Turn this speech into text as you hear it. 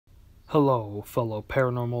Hello, fellow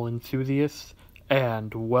paranormal enthusiasts,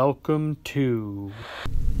 and welcome to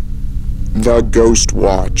The Ghost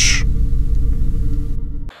Watch.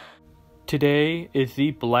 Today is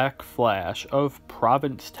the Black Flash of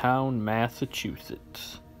Provincetown,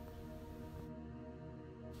 Massachusetts.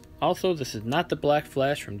 Also, this is not the Black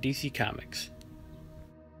Flash from DC Comics.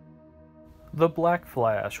 The Black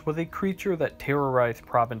Flash was a creature that terrorized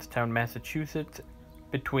Provincetown, Massachusetts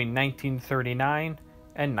between 1939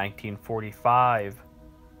 and 1945.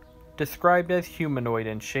 Described as humanoid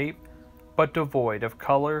in shape, but devoid of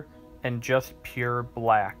color and just pure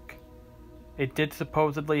black. It did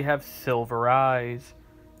supposedly have silver eyes,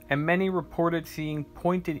 and many reported seeing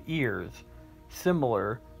pointed ears,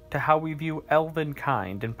 similar to how we view elven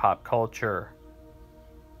kind in pop culture.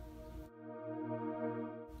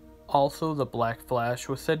 Also, the Black Flash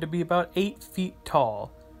was said to be about 8 feet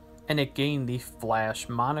tall, and it gained the Flash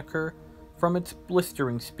moniker from its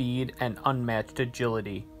blistering speed and unmatched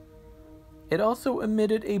agility. It also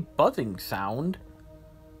emitted a buzzing sound,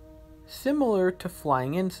 similar to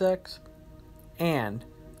flying insects, and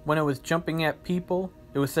when it was jumping at people,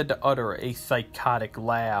 it was said to utter a psychotic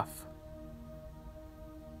laugh.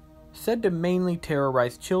 Said to mainly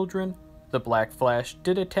terrorize children, the Black Flash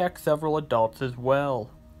did attack several adults as well.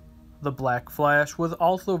 The Black Flash was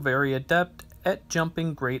also very adept at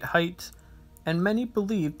jumping great heights, and many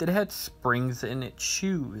believed it had springs in its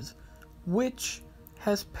shoes, which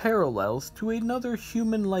has parallels to another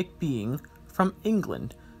human-like being from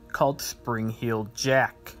England called Spring-Heeled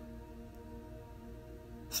Jack.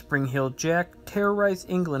 Spring-Heeled Jack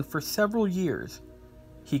terrorized England for several years.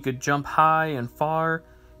 He could jump high and far,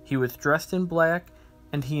 he was dressed in black,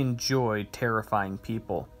 and he enjoyed terrifying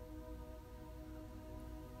people.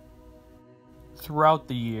 Throughout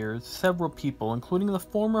the years, several people, including the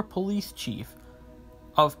former police chief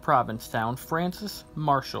of Provincetown, Francis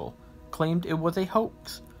Marshall, claimed it was a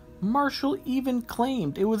hoax. Marshall even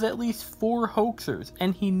claimed it was at least 4 hoaxers,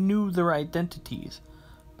 and he knew their identities.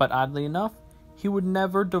 But oddly enough, he would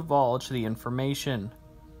never divulge the information.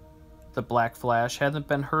 The Black Flash hasn't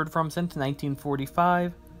been heard from since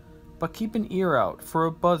 1945, but keep an ear out for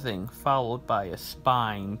a buzzing followed by a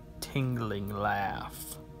spine-tingling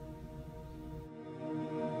laugh.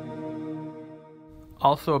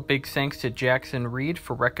 Also, a big thanks to Jackson Reed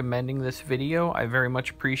for recommending this video. I very much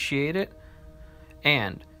appreciate it.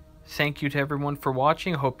 And thank you to everyone for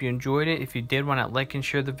watching. I hope you enjoyed it. If you did, why not like and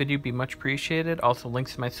share the video? Be much appreciated. Also,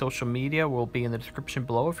 links to my social media will be in the description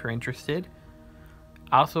below if you're interested.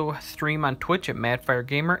 I also stream on Twitch at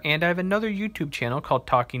MadFireGamer, and I have another YouTube channel called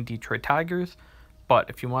Talking Detroit Tigers. But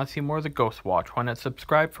if you want to see more of the Ghost Watch, why not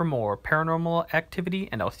subscribe for more paranormal activity,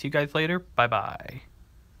 and I'll see you guys later. Bye-bye.